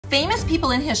famous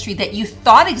people in history that you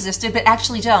thought existed but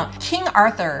actually don't. King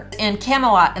Arthur in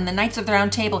Camelot and the Knights of the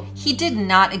Round Table, he did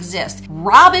not exist.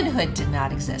 Robin Hood did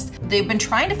not exist. They've been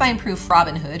trying to find proof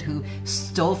Robin Hood, who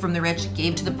stole from the rich,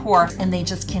 gave to the poor, and they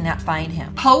just cannot find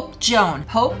him. Pope Joan.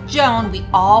 Pope Joan, we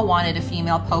all wanted a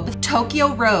female pope.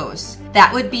 Tokyo Rose.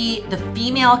 That would be the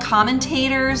female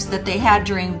commentators that they had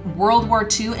during World War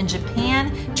II in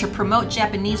Japan to promote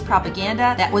Japanese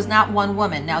propaganda. That was not one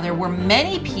woman. Now, there were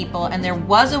many people, and there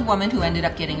was a woman who ended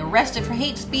up getting arrested for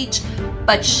hate speech,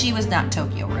 but she was not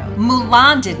Tokyo Rose.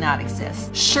 Mulan did not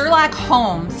exist. Sherlock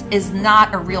Holmes is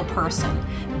not a real person.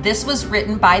 This was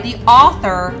written by the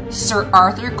author, Sir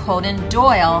Arthur Conan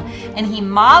Doyle, and he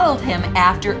modeled him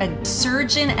after a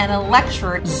surgeon and a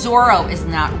lecturer. Zorro is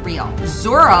not real.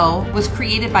 Zorro was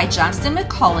created by Johnston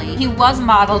McCulley. He was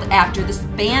modeled after this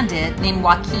bandit named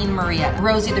Joaquin Murrieta.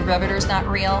 Rosie the Riveter is not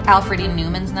real. Alfred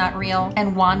Neuman's not real.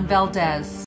 And Juan Valdez.